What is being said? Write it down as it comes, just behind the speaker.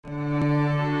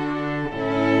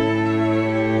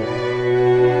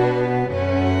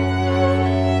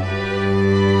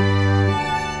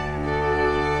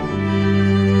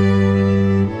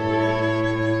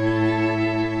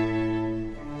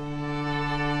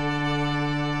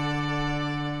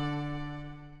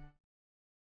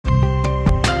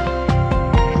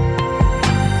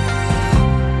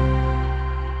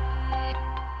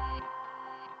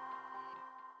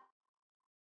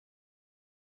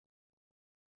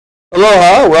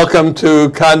Aloha, welcome to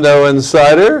Condo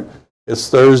Insider. It's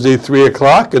Thursday, 3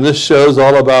 o'clock, and this show's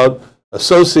all about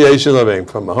association living,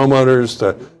 from homeowners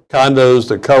to condos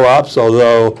to co-ops,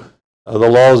 although the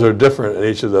laws are different in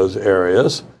each of those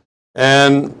areas.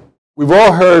 And we've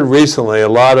all heard recently a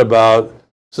lot about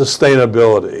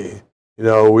sustainability. You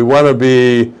know, we want to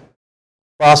be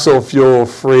fossil fuel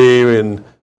free, and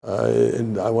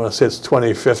I want to say it's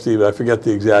 2050, but I forget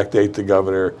the exact date the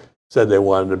governor said they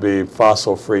wanted to be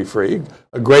fossil free.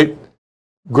 A great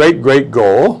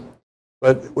goal.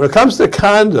 But when it comes to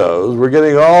condos, we're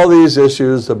getting all these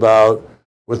issues about,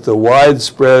 with the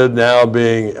widespread now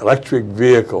being electric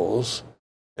vehicles,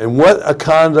 and what a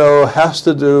condo has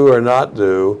to do or not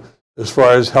do as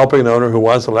far as helping an owner who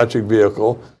wants an electric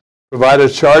vehicle provide a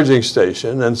charging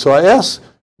station. And so I asked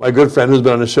my good friend who's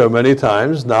been on the show many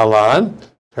times, Na Lan,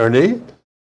 attorney,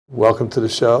 welcome to the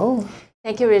show.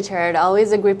 Thank you, Richard.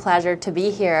 Always a great pleasure to be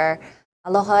here.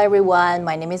 Aloha, everyone.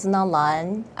 My name is Na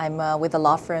Lan. I'm with the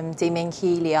law firm Damien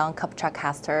Key, Leon, Kupchak,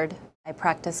 Hastert. I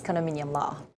practice condominium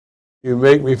law. You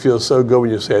make me feel so good when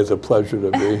you say it's a pleasure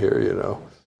to be here, you know.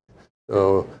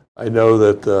 So I know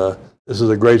that this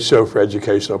is a great show for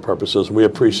educational purposes. We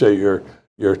appreciate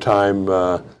your time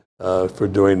for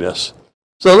doing this.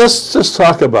 So let's just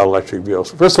talk about electric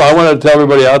vehicles. First of all, I want to tell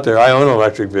everybody out there, I own an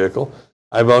electric vehicle.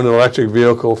 I've owned an electric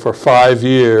vehicle for 5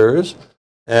 years,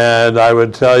 and I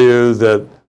would tell you that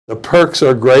the perks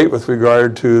are great with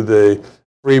regard to the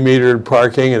free metered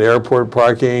parking and airport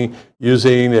parking,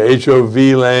 using the HOV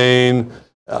lane.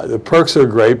 The perks are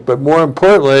great, but more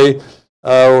importantly,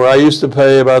 where I used to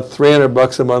pay about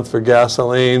 $300 a month for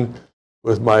gasoline,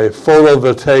 with my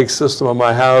photovoltaic system on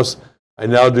my house, I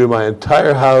now do my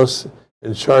entire house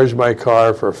and charge my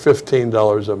car for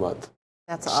 $15 a month.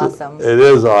 That's awesome. So it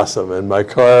is awesome. And my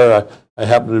car, I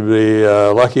happen to be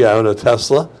lucky. I own a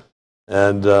Tesla,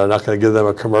 and I'm not going to give them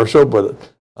a commercial, but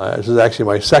this is actually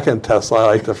my second Tesla. I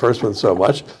like the first one so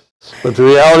much. But the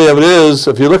reality of it is,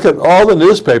 if you look at all the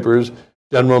newspapers,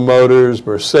 General Motors,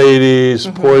 Mercedes,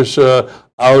 Porsche,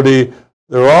 Audi,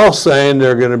 they're all saying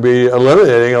they're going to be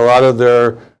eliminating a lot of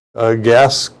their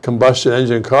gas combustion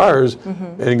engine cars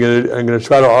and going to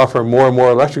try to offer more and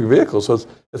more electric vehicles. So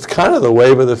it's kind of the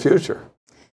wave of the future.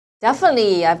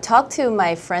 Definitely. I've talked to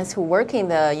my friends who work in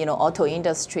the auto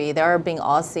industry. They're being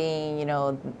all saying,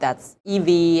 that's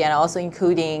EV, and also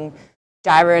including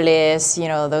driverless,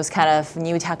 those kind of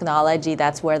new technology.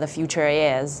 That's where the future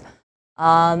is.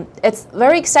 It's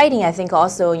very exciting. I think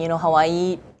also,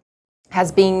 Hawaii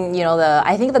has been,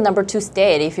 I think the number 2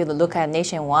 state. If you look at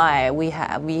nationwide, we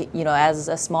as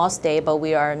a small state, but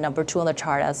we are number 2 on the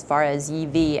chart as far as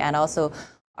EV, and also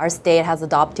our state has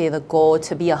adopted the goal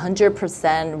to be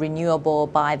 100% renewable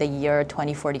by the year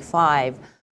 2045.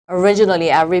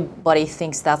 Originally, everybody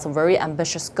thinks that's a very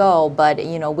ambitious goal, but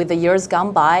with the years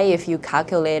gone by, if you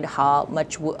calculate how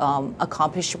much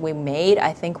accomplished we made,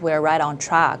 I think we're right on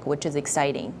track, which is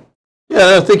exciting.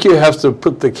 Yeah, I think you have to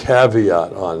put the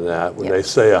caveat on that when they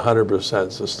say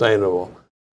 100% sustainable.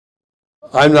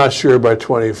 I'm not sure by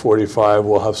 2045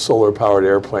 we'll have solar-powered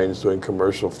airplanes doing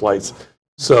commercial flights,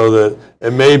 so that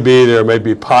there may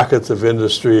be pockets of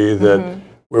industry that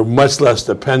we're much less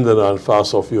dependent on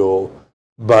fossil fuel,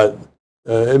 but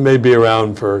it may be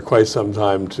around for quite some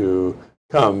time to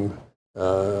come.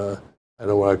 I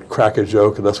don't want to crack a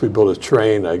joke unless we build a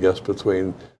train, I guess,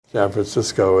 between San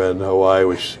Francisco and Hawaii,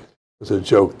 which was a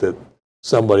joke that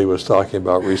somebody was talking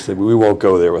about recently, but we won't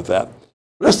go there with that.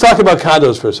 Let's talk about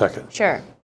condos for a second. Sure.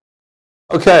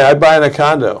 Okay, I buy in a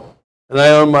condo, and I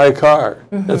own my car.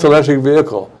 It's an electric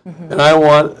vehicle, and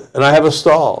I have a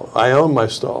stall. I own my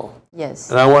stall. Yes.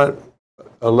 And I want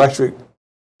electric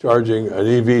charging, an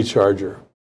EV charger.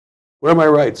 What are my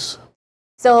rights?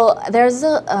 So there's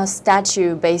a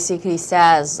statute basically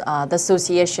says the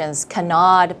associations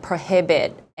cannot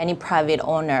prohibit any private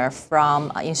owner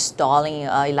from installing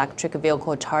an electric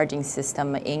vehicle charging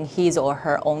system in his or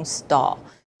her own stall.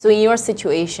 So in your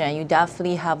situation, you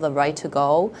definitely have the right to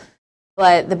go.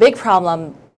 But the big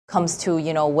problem comes to,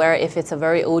 where if it's a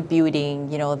very old building,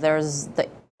 there's the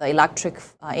electric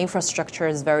infrastructure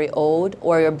is very old,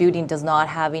 or your building does not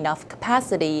have enough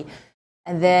capacity.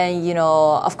 And then,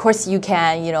 of course you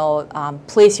can,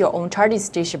 place your own charging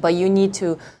station, but you need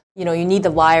to, you need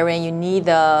the wiring, you need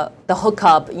the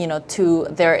hookup,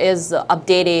 there is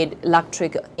updated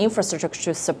electric infrastructure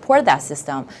to support that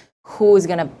system. Who is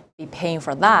going to be paying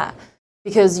for that?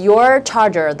 Because your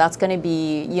charger, that's going to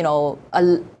be,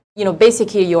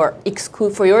 basically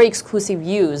for your exclusive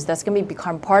use, that's going to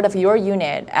become part of your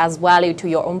unit as value to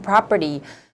your own property.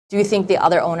 do you think the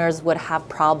other owners would have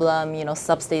problem,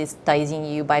 subsidizing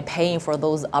you by paying for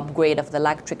those upgrade of the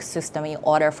electric system in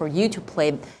order for you to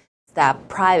play that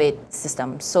private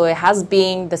system? So it has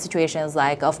been the situations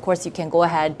like, of course, you can go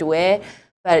ahead do it,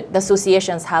 but the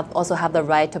associations also have the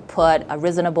right to put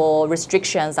reasonable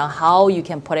restrictions on how you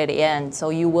can put it in. So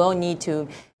you will need to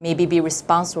maybe be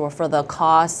responsible for the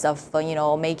cost of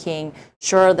making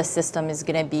sure the system is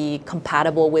going to be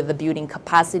compatible with the building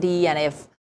capacity, and if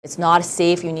it's not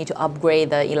safe, you need to upgrade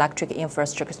the electric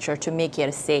infrastructure to make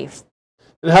it safe.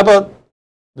 And how about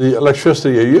the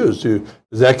electricity you use?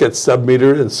 Does that get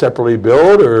sub-metered and separately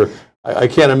billed? Or I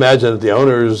can't imagine that the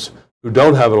owners who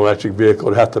don't have an electric vehicle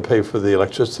would have to pay for the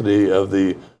electricity of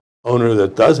the owner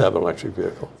that does have an electric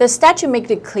vehicle. The statute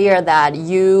makes it clear that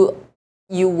you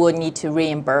would need to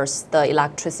reimburse the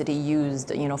electricity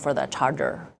used, for the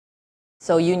charger.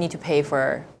 So you need to pay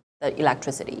for the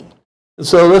electricity. And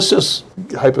so let's just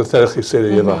hypothetically say that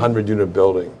you have a 100-unit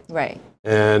building. Right.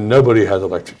 And nobody has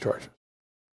electric chargers.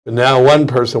 But now one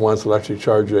person wants an electric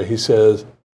charger. He says,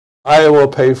 I will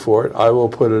pay for it. I will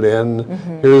put it in.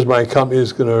 Here's my company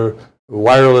is going to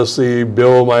wirelessly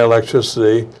bill my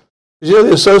electricity.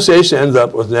 The association ends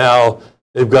up with now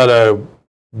they've got to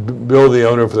bill the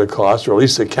owner for the cost, or at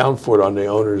least account for it on the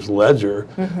owner's ledger.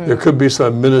 There could be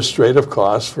some administrative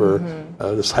costs for,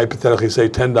 let's hypothetically say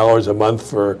 $10 a month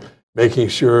for making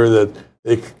sure that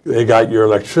they got your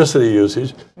electricity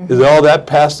usage. Is all that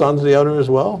passed on to the owner as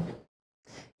well?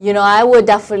 I would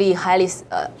definitely highly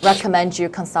recommend you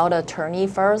consult an attorney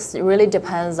first. It really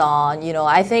depends on,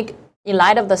 I think in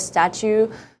light of the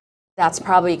statute, that's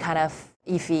probably kind of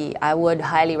iffy. I would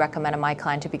highly recommend my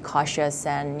client to be cautious,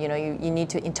 and you need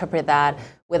to interpret that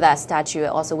with that statute,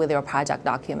 also with your project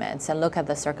documents, and look at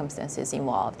the circumstances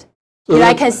involved.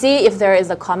 I can see if there is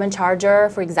a common charger,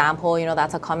 for example,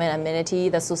 that's a common amenity.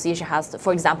 The association has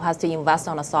to invest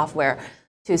on a software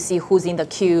to see who's in the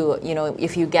queue.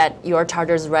 If you get your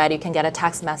chargers ready, you can get a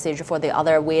text message for the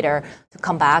other waiter to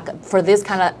come back. For this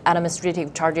kind of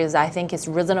administrative charges, I think it's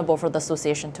reasonable for the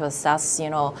association to assess,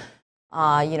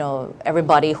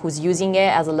 everybody who's using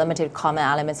it as a limited common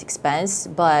elements expense.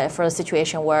 But for a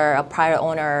situation where a prior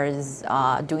owner is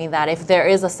doing that, if there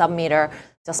is a sub-meter,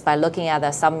 just by looking at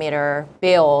the sub-meter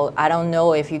bill, I don't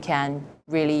know if you can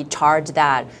really charge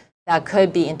that. That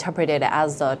could be interpreted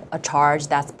as a charge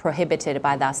that's prohibited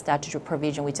by that statutory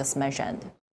provision we just mentioned.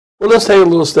 Well, let's take a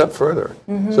little step further.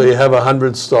 So you have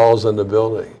 100 stalls in the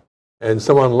building, and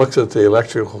someone looks at the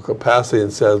electrical capacity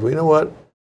and says, well, you know what?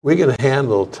 We can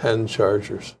handle 10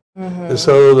 chargers. And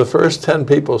so the first 10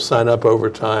 people sign up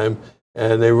over time,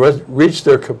 and they reach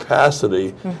their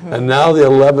capacity, and now the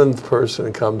 11th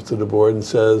person comes to the board and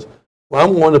says, well,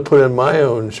 I'm going to put in my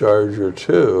own charger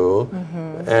too,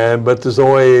 but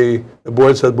the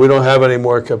board said, we don't have any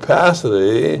more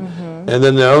capacity, and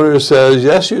then the owner says,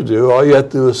 yes, you do. All you have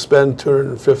to do is spend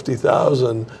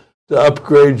 $250,000 to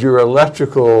upgrade your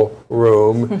electrical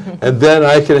room, and then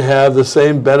I can have the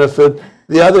same benefit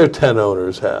the other 10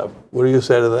 owners have. What do you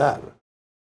say to that?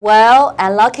 Well,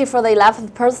 unlucky for the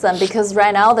 11th person, because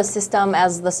right now the system,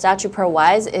 as the statute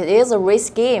provides, it is a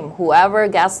risk game. Whoever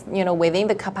gets, within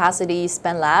the capacity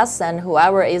spend less, and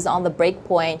whoever is on the break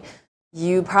point,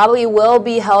 you probably will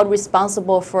be held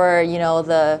responsible for,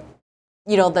 the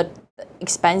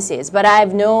expenses. But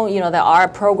I've known, there are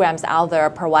programs out there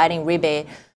providing rebate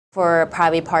for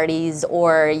private parties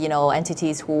or,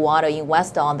 entities who want to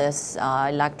invest on this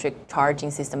electric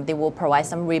charging system. They will provide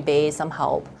some rebate, some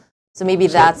help. So maybe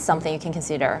that's something you can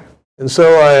consider. And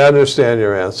so I understand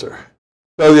your answer.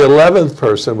 So the 11th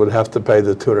person would have to pay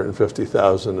the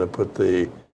 $250,000 to put the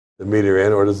meter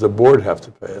in, or does the board have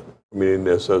to pay it, meaning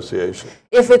the association?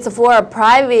 If it's for a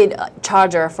private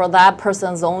charger for that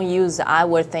person's own use, I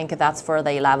would think that's for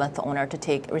the 11th owner to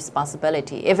take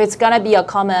responsibility. If it's going to be a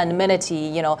common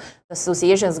amenity, the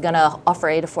association is going to offer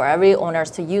it for every owner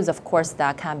to use. Of course,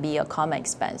 that can be a common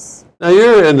expense. Now,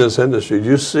 you're in this industry. Do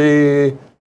you see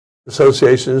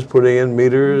associations putting in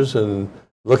meters and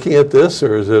looking at this,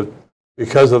 or is it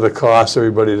because of the cost,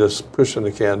 everybody just pushing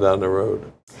the can down the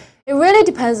road? It really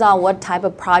depends on what type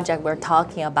of project we're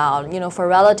talking about. For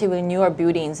relatively newer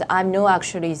buildings, I know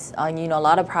actually, a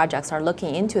lot of projects are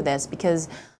looking into this, because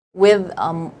with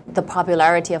the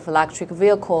popularity of electric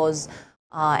vehicles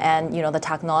and the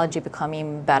technology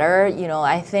becoming better,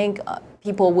 I think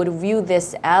people would view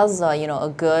this as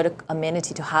a good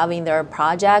amenity to have in their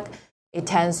project. It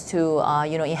tends to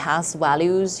enhance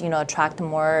values, attract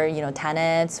more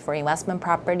tenants for investment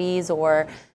properties, or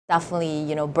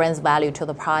definitely, brings value to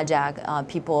the project.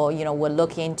 People, would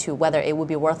look into whether it would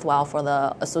be worthwhile for the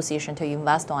association to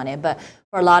invest on it. But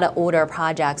for a lot of older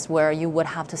projects where you would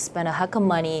have to spend a heck of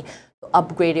money to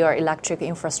upgrade your electric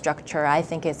infrastructure, I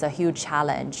think it's a huge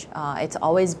challenge. It's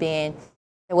always been.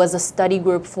 There was a study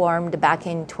group formed back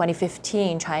in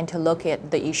 2015 trying to look at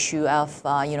the issue of,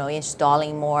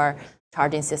 installing more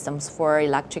charging systems for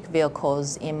electric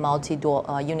vehicles in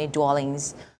multi-unit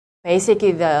dwellings.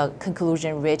 Basically, the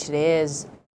conclusion reached is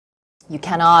you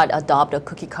cannot adopt a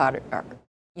cookie cutter,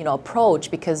 approach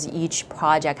because each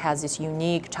project has its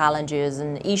unique challenges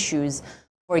and issues.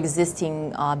 For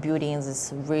existing buildings,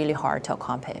 it's really hard to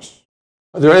accomplish.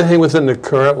 Are there anything within the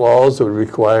current laws that would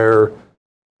require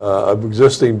an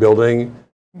existing building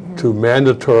to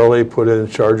mandatorily put in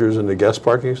chargers in the guest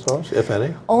parking stalls, if any?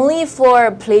 Only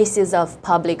for places of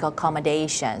public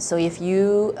accommodation. So if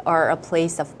you are a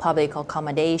place of public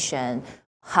accommodation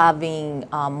having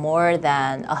more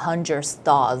than 100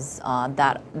 stalls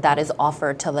that is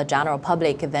offered to the general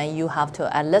public, then you have to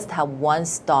at least have one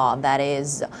stall that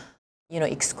is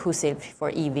exclusive for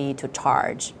EV to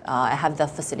charge. I have the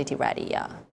facility ready, yeah.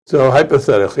 So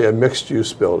hypothetically, a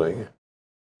mixed-use building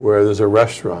where there's a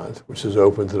restaurant which is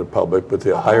open to the public, but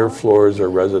the higher floors are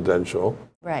residential.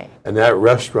 Right. And that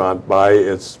restaurant, by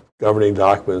its governing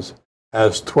documents,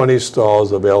 has 20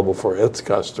 stalls available for its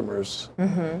customers.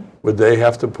 Would they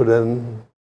have to put in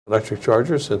electric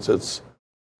chargers since it's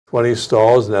 20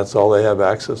 stalls and that's all they have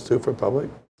access to for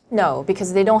public? No,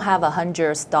 because they don't have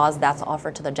 100 stalls that's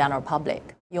offered to the general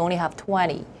public. You only have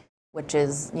 20, which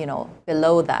is,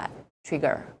 below that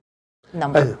trigger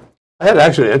number. I had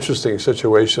actually an interesting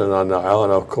situation on the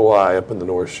island of Kauai up in the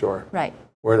North Shore. Right.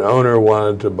 Where an owner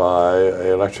wanted to buy an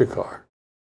electric car.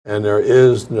 And there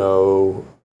is no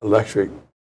electric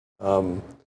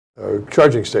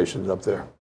charging stations up there.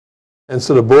 And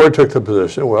so the board took the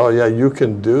position, well, yeah, you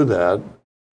can do that.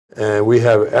 And we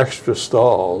have extra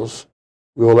stalls.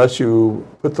 We will let you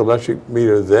put the electric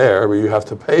meter there, but you have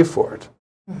to pay for it.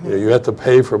 You have to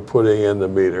pay for putting in the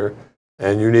meter.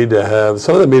 And you need to have,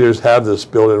 some of the meters have this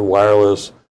built-in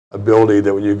wireless ability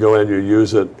that when you go in, you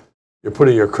use it, you're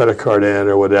putting your credit card in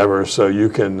or whatever, so you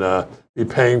can be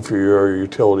paying for your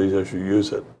utilities as you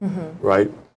use it, right?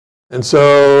 And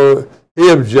so he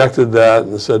objected that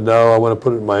and said, no, I want to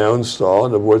put it in my own stall.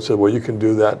 And the board said, well, you can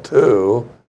do that too,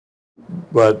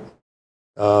 but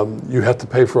you have to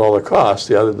pay for all the costs.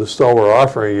 The stall we're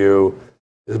offering you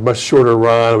is much shorter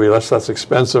run, it'll be less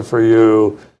expensive for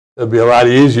you. It'll be a lot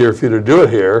easier for you to do it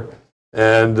here,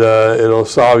 and it'll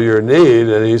solve your need.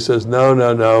 And he says,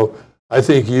 no. I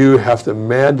think you have to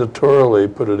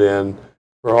mandatorily put it in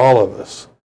for all of us.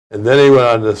 And then he went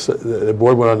on to say, the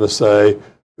board went on to say,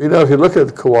 if you look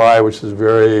at Kauai, which is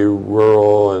very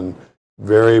rural and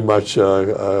very much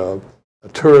a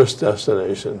tourist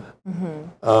destination,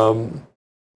 the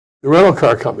rental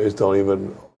car companies don't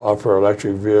even offer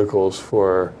electric vehicles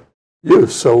for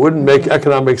use. So it wouldn't make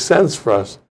economic sense for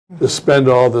us to spend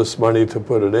all this money to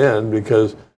put it in,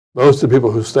 because most of the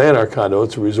people who stay in our condo,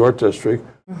 it's a resort district,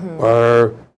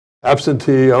 are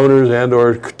absentee owners and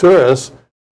or tourists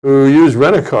who use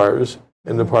rent-a-cars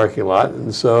in the parking lot.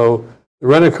 And so the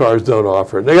rent-a-cars don't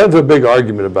offer it. They got into a big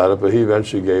argument about it, but he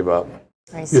eventually gave up.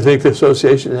 You think the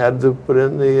association had to put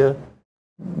in the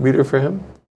meter for him?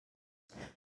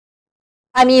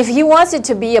 I mean, if he wants it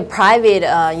to be a private,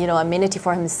 amenity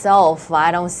for himself,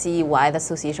 I don't see why the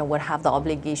association would have the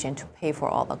obligation to pay for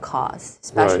all the costs,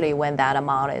 especially when that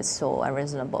amount is so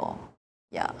unreasonable.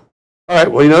 Yeah. All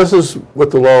right. Well, this is what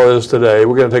the law is today.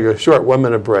 We're going to take a short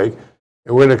 1-minute break,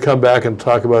 and we're going to come back and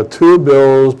talk about 2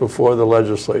 bills before the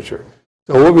legislature.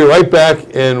 So we'll be right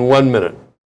back in 1 minute.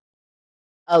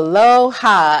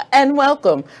 Aloha and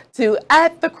welcome to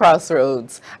At the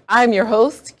Crossroads. I'm your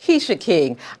host, Keisha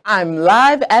King. I'm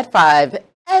live at 5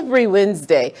 every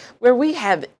Wednesday, where we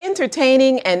have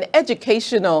entertaining and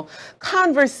educational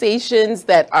conversations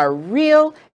that are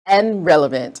real and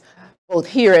relevant, both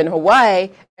here in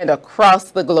Hawaii and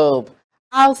across the globe.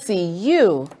 I'll see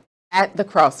you at the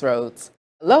Crossroads.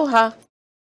 Aloha.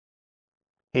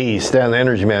 Hey, Stan the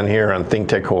Energy Man here on Think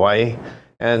Tech Hawaii.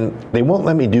 And they won't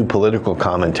let me do political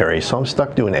commentary, so I'm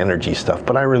stuck doing energy stuff.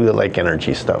 But I really like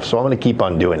energy stuff, so I'm going to keep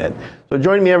on doing it. So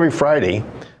join me every Friday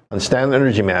on Stan the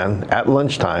Energy Man at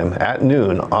lunchtime, at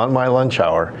noon, on my lunch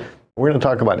hour. We're going to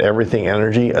talk about everything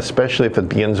energy, especially if it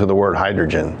begins with the word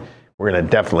hydrogen. We're going to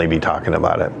definitely be talking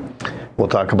about it. We'll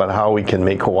talk about how we can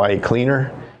make Hawaii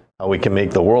cleaner, how we can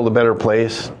make the world a better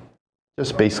place,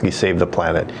 just basically save the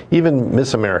planet. Even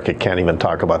Miss America can't even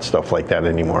talk about stuff like that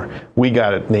anymore. We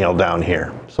got it nailed down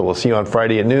here. So we'll see you on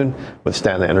Friday at noon with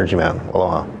Stan the Energy Man.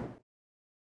 Aloha.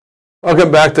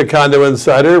 Welcome back to Condo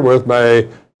Insider with my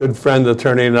good friend,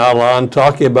 attorney Na Lan,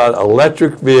 talking about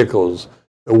electric vehicles,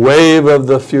 the wave of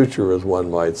the future, as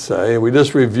one might say. We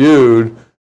just reviewed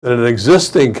that an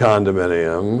existing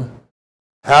condominium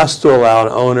has to allow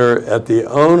an owner at the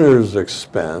owner's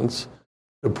expense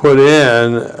to put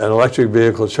in an electric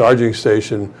vehicle charging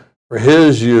station for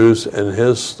his use in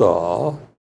his stall.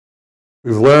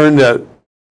 We've learned that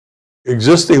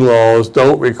existing laws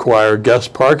don't require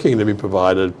guest parking to be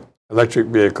provided electric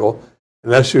vehicle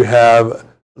unless you have at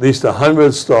least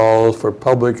 100 stalls for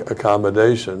public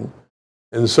accommodation.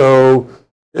 And so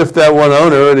if that one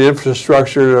owner, the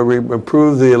infrastructure to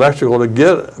improve the electrical to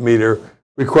get a meter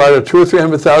required a $200,000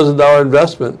 or $300,000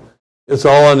 investment, it's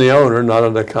all on the owner, not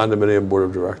on the condominium board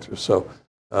of directors. So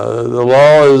the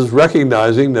law is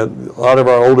recognizing that a lot of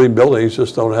our older buildings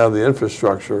just don't have the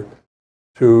infrastructure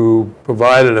to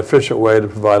provide an efficient way to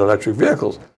provide electric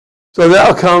vehicles. So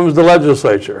now comes the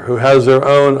legislature, who has their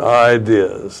own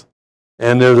ideas.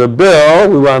 And there's a bill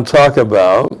we want to talk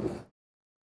about.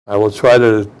 I will try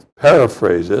to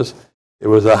paraphrase this. It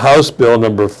was a House Bill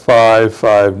number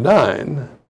 559.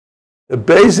 It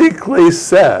basically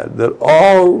said that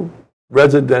all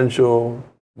residential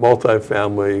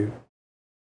multifamily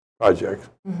projects,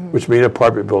 which mean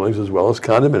apartment buildings as well as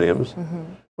condominiums,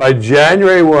 by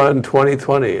January 1,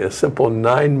 2020, a simple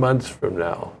 9 months from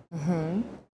now,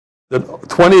 that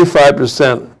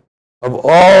 25% of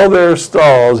all their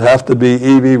stalls have to be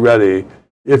EV ready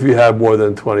if you have more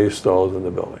than 20 stalls in the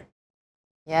building.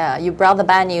 Yeah, you brought the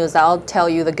bad news. I'll tell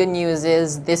you the good news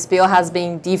is this bill has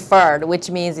been deferred, which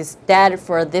means it's dead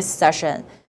for this session.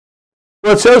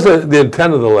 Well, it shows the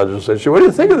intent of the legislature. What do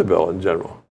you think of the bill in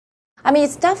general? I mean,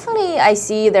 it's definitely, I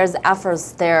see there's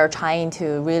efforts there trying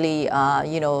to really,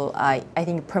 I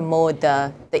think promote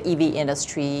the EV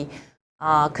industry.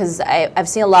 Because I've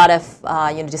seen a lot of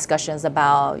discussions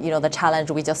about the challenge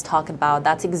we just talked about.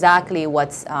 That's exactly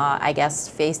what's I guess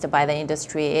faced by the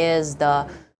industry is the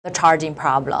charging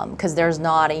problem, because there's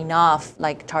not enough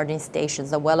charging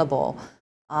stations available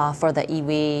for the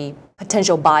EV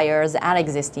potential buyers and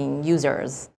existing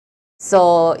users.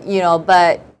 So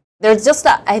but there's just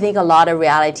I think a lot of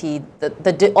reality.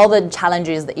 All the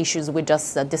challenges, the issues we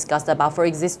just discussed about for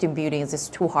existing buildings is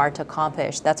too hard to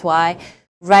accomplish. That's why.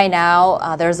 Right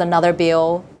now, there's another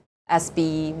bill,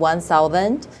 SB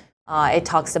 1000. It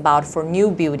talks about for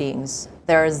new buildings,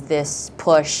 there's this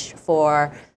push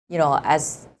for,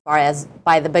 as far as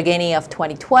by the beginning of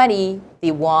 2020, they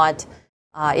want,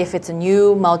 if it's a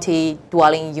new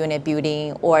multi-dwelling unit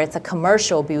building or it's a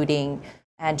commercial building,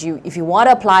 and if you want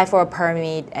to apply for a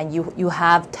permit and you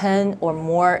have 10 or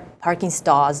more parking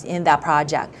stalls in that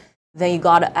project, then you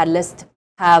got to at least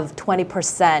have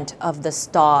 20% of the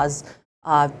stalls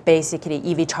basically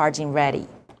EV charging ready.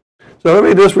 So let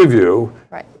me just review.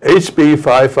 Right. HB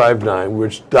 559,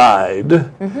 which died,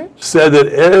 said that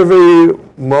every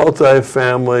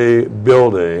multifamily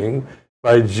building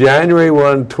by January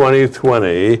 1,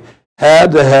 2020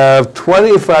 had to have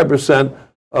 25%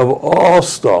 of all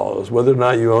stalls, whether or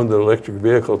not you owned an electric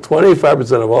vehicle,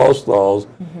 25% of all stalls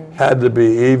had to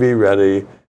be EV ready,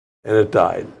 and it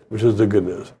died, which is the good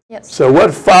news. Yes. So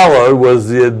what followed was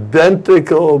the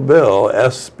identical bill,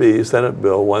 SB, Senate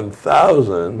Bill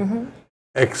 1000,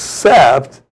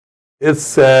 except it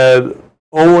said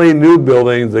only new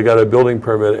buildings that got a building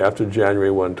permit after January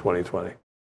 1, 2020.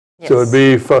 Yes. So it'd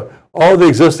be all the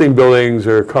existing buildings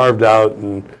are carved out,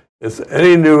 and it's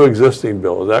any new existing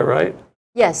bill. Is that right?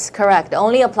 Yes, correct. It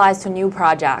only applies to new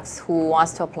projects who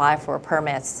wants to apply for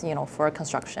permits, for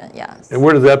construction. Yes. And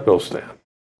where does that bill stand?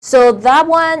 So that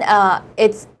one,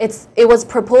 it was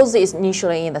proposed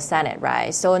initially in the Senate,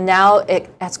 right? So now it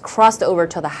has crossed over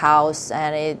to the House,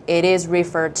 and it is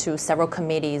referred to several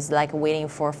committees, waiting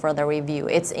for further review.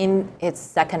 It's in its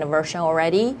second version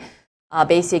already.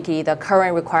 Basically, the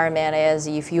current requirement is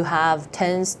if you have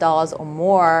 10 stalls or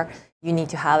more, you need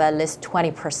to have at least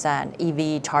 20%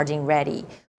 EV charging ready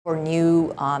for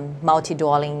new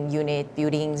multi-dwelling unit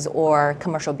buildings or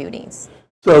commercial buildings.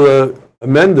 So the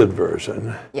amended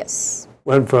version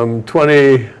went from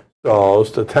 20 stalls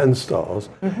to 10 stalls,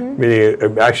 meaning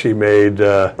it actually made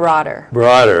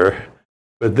broader.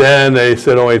 But then they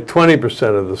said only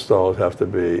 20% of the stalls have to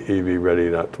be EV ready,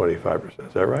 not 25%.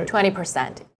 Is that right? 20%.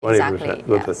 20%. Exactly.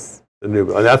 Yes. The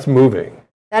new, and that's moving.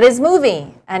 That is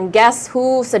moving. And guess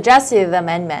who suggested the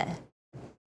amendment?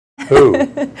 Who?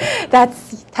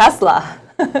 That's Tesla.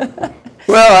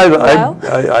 Well,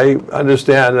 I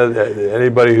understand that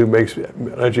anybody who makes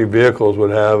electric vehicles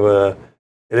would have an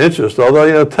interest.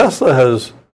 Although Tesla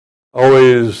has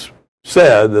always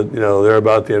said that they're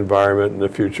about the environment and the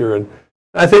future, and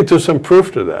I think there's some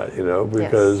proof to that,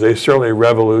 because they certainly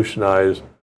revolutionized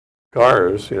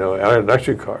cars,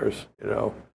 electric cars,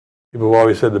 People have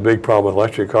always said the big problem with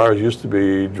electric cars used to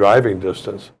be driving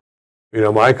distance.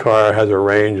 My car has a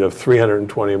range of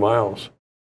 320 miles.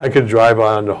 I could drive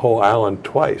on the whole island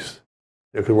twice,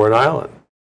 because we're an island.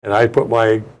 And I put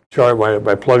I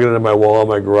plug it into my wall in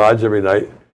my garage every night,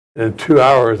 and in 2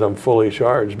 hours I'm fully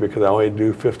charged because I only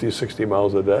do 50, 60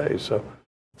 miles a day. So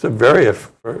it's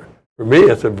for me,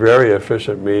 it's a very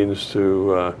efficient means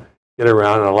to get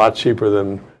around, and a lot cheaper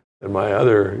than my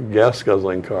other gas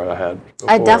guzzling car I had before.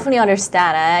 I definitely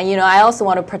understand. And, I also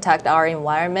want to protect our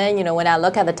environment. When I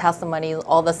look at the testimonies,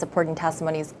 all the supporting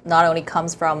testimonies not only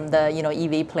comes from the,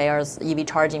 EV players, EV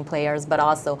charging players, but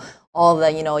also all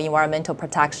the, environmental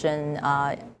protection,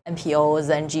 NPOs,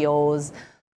 NGOs.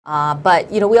 But,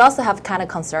 we also have kind of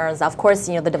concerns. Of course,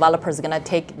 the developers are going to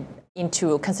take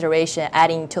into consideration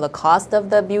adding to the cost of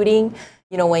the building,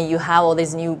 when you have all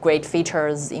these new great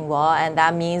features involved, and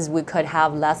that means we could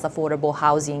have less affordable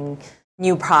housing,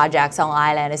 new projects on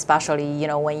island, especially,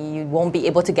 when you won't be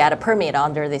able to get a permit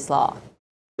under this law.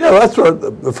 Yeah, that's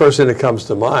what the first thing that comes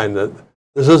to mind, that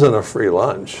this isn't a free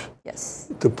lunch.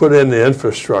 Yes. To put in the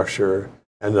infrastructure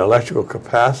and the electrical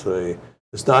capacity,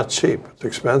 it's not cheap, it's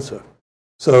expensive.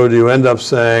 So do you end up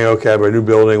saying, okay, I have a new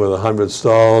building with 100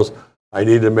 stalls, I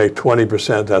need to make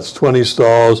 20%, that's 20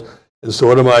 stalls, and so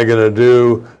what am I going to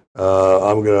do?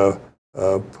 I'm going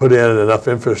to put in enough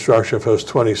infrastructure for those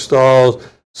 20 stalls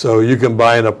so you can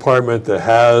buy an apartment that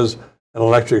has an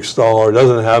electric stall or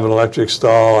doesn't have an electric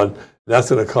stall, and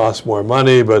that's going to cost more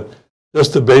money, but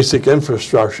just the basic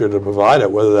infrastructure to provide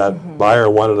it, whether that buyer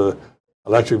wanted an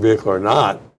electric vehicle or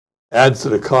not, adds to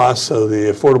the cost. So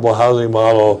the affordable housing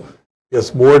model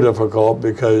gets more difficult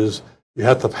because you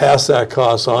have to pass that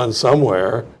cost on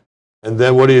somewhere. And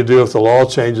then what do you do if the law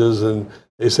changes and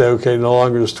they say, okay, no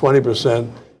longer is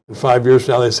 20%, and 5 years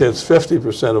from now they say it's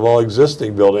 50% of all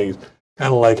existing buildings,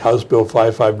 kind of like House Bill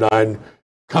 559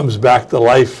 comes back to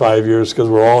life 5 years because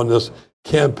we're all in this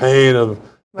campaign of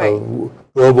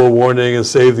global warming and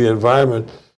save the environment.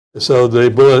 So they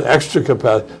build an extra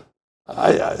capacity.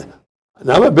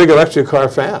 I'm a big electric car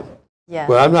fan,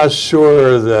 but I'm not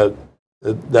sure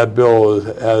that bill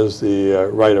has the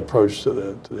right approach to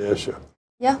the issue.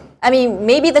 Yeah,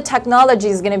 maybe the technology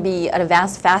is going to be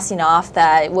advanced fast enough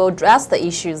that it will address the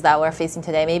issues that we're facing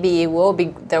today. Maybe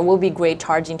there will be great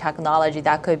charging technology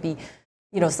that could be,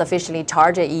 sufficiently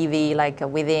charge an EV like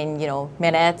within,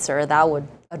 minutes, or that would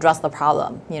address the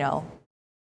problem,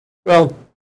 Well,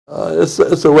 it's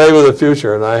the wave of the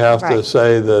future, and I have to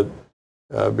say that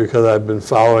because I've been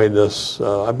following this.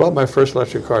 I bought my first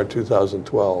electric car in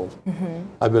 2012.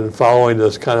 I've been following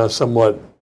this kind of somewhat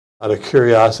out of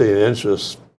curiosity and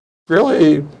interest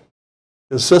fairly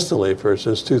consistently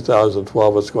since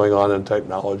 2012, what's going on in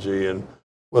technology and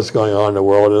what's going on in the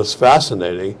world, and it's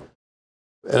fascinating.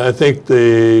 And I think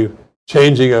the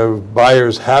changing of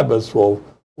buyers' habits will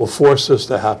force this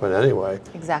to happen anyway.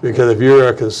 Exactly. Because if you're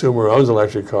a consumer who owns an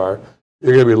electric car,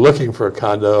 you're going to be looking for a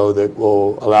condo that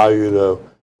will allow you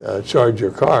to charge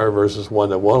your car versus one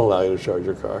that won't allow you to charge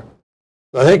your car.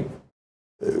 So I think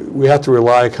we have to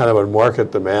rely kind of on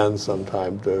market demand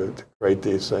sometime to create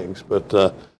these things. But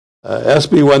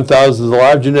SB 1000 is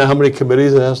alive. Do you know how many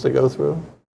committees it has to go through?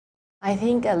 I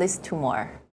think at least 2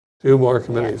 more. 2 more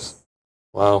committees. Yes.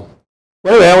 Wow.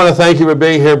 Well, anyway, I want to thank you for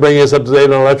being here, bringing us up to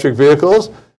date on electric vehicles.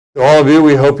 To all of you,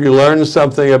 we hope you learned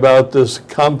something about this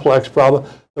complex problem.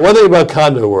 The one thing about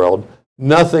condo world,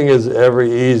 nothing is ever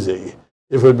easy.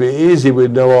 If it would be easy,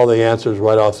 we'd know all the answers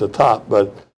right off the top.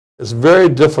 But it's very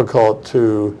difficult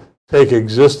to take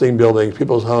existing buildings,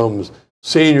 people's homes,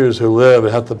 seniors who live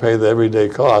and have to pay the everyday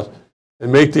cost,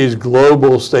 and make these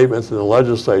global statements in the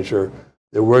legislature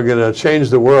that we're going to change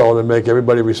the world and make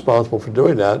everybody responsible for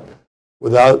doing that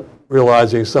without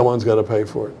realizing someone's going to pay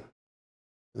for it.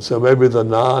 And so maybe the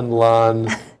Na Lan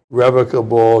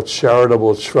Revocable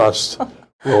Charitable Trust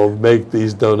will make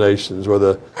these donations,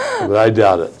 but I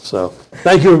doubt it. So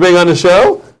thank you for being on the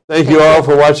show. Thank you all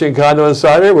for watching Condo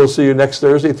Insider. We'll see you next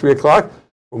Thursday, 3 o'clock,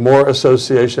 for more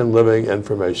association living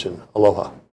information.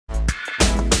 Aloha.